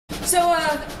So,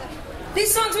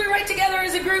 these songs we write together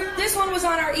as a group. This one was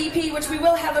on our EP, which we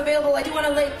will have available. I do want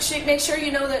to make sure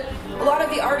you know that a lot of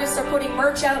the artists are putting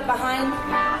merch out behind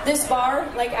this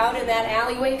bar, like out in that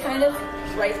alleyway, kind of,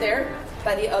 right there,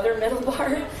 by the other middle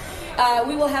bar.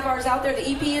 We will have ours out there. The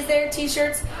EP is there,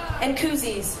 t-shirts, and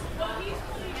koozies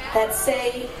that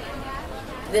say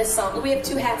this song. We have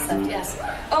 2 hats left, yes.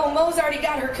 Oh, Mo's already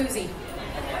got her koozie.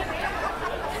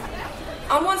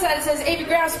 On one side it says Avey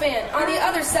Grouws Band. On the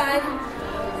other side,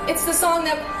 it's the song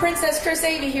that Princess Chris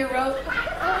Avey here wrote,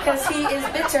 because he is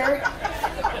bitter.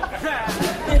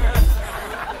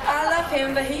 I love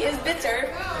him, but he is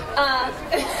bitter.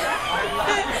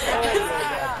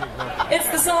 It's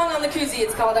the song on the koozie.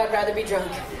 It's called I'd Rather Be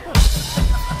Drunk.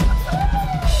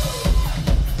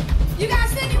 You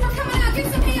guys, thank you for coming out. Give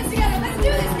some hands together. Let's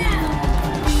do this now.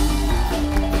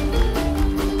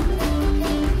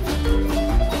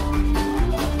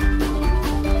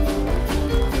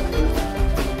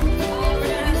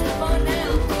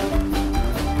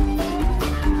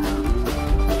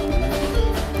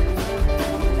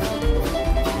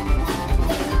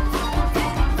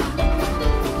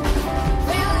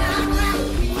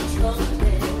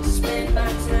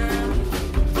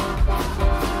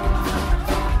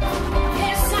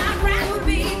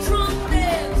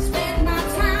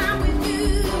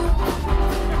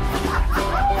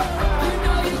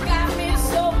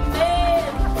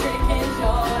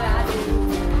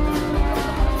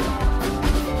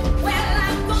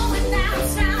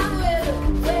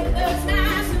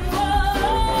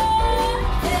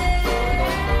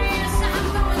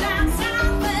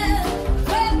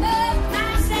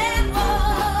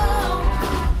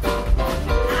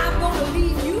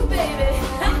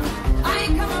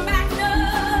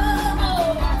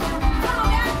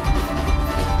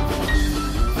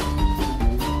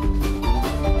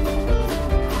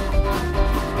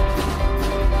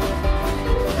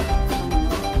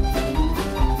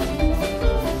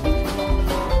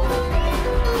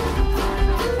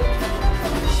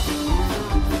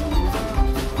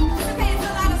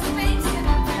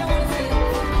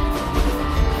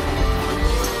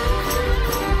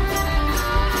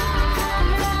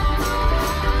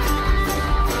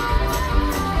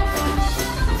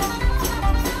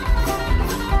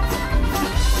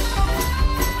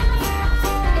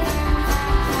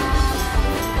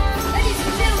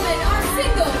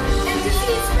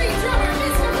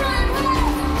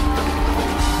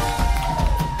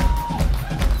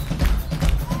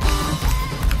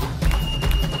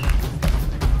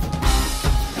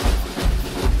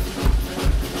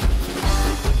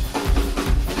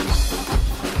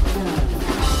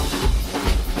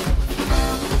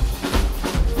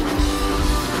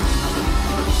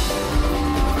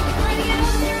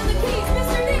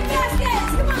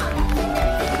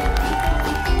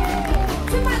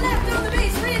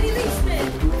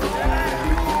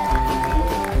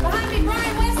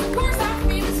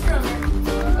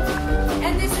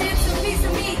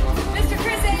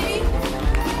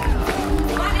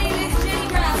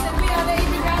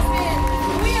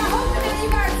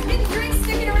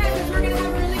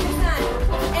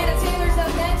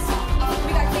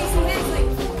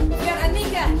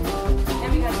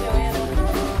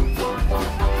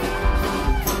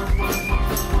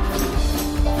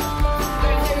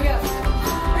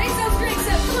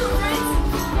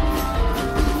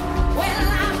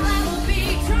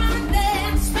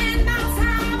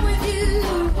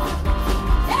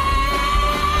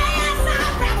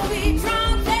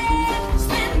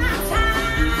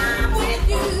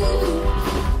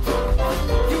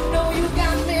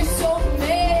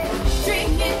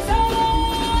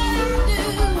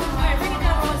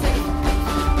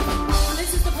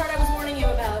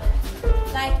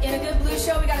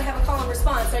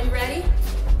 Are you ready?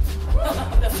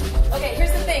 Okay,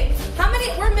 here's the thing.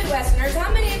 We're Midwesterners.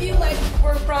 How many of you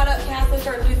were brought up Catholic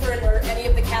or Lutheran or any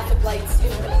of the Catholic lights?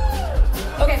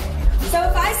 Okay, so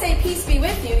if I say peace be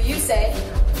with you, you say,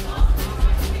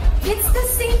 it's the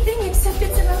same thing except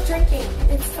it's about drinking.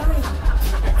 It's fine.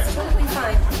 It's totally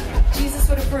fine. Jesus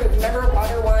would approve. Remember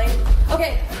water, wine?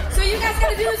 Okay, so you guys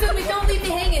gotta do this with me. Don't leave me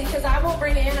hanging because I won't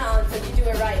bring Anna on until you do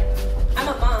it right. I'm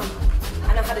a mom.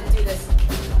 I know how to do this.